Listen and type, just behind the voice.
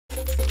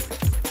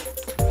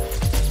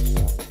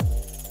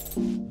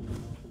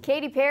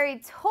Katy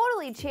Perry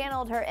totally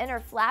channeled her inner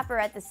flapper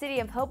at the City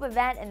of Hope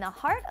event in the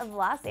heart of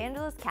Los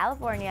Angeles,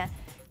 California.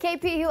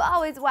 KP, who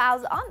always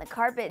wows on the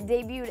carpet,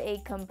 debuted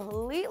a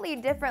completely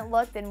different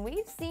look than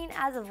we've seen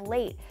as of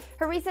late.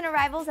 Her recent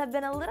arrivals have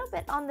been a little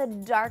bit on the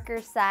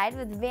darker side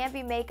with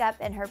vampy makeup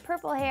and her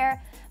purple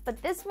hair,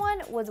 but this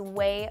one was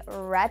way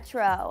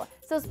retro.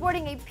 So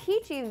sporting a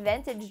peachy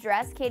vintage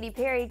dress, Katy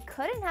Perry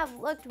couldn't have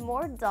looked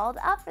more dolled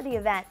up for the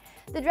event.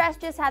 The dress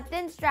just had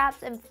thin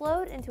straps and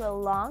flowed into a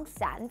long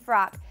satin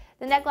frock.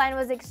 The neckline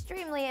was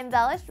extremely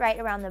embellished right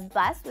around the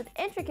bust with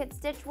intricate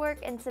stitch work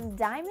and some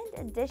diamond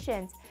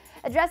additions.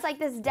 A dress like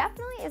this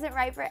definitely isn't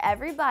right for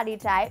every body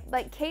type,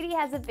 but Katy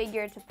has a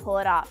figure to pull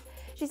it off.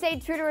 She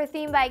stayed true to her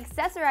theme by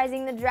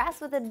accessorizing the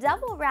dress with a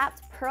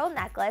double-wrapped pearl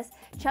necklace,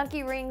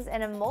 chunky rings,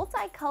 and a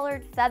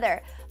multicolored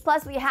feather.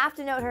 Plus, we have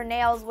to note her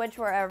nails, which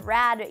were a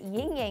rad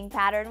yin-yang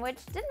pattern,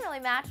 which didn't really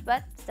match,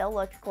 but still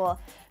looked cool.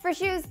 For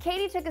shoes,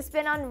 Katy took a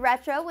spin on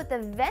retro with a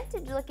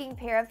vintage-looking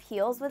pair of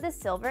heels with a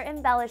silver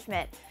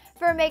embellishment.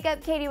 For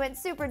makeup, Katy went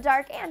super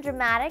dark and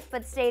dramatic,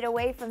 but stayed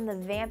away from the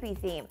vampy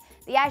theme.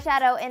 The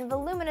eyeshadow and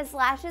voluminous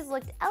lashes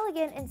looked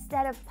elegant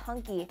instead of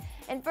punky.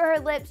 And for her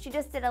lips, she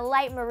just did a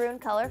light maroon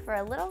color for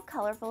a little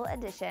colorful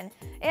addition.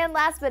 And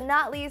last but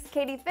not least,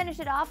 Katy finished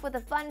it off with a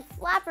fun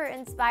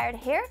flapper-inspired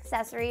hair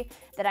accessory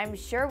that I'm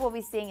sure we'll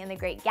be seeing in The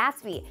Great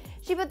Gatsby.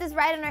 She put this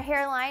right on her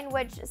hairline,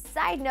 which,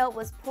 side note,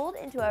 was pulled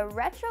into a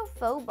retro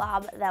faux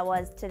bob that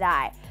was to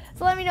die.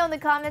 So let me know in the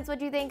comments what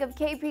you think of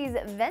KP's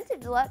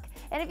vintage look,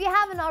 and if you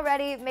haven't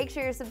already, make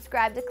sure you're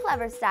subscribed to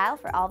Clever Style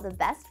for all the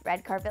best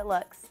red carpet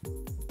looks.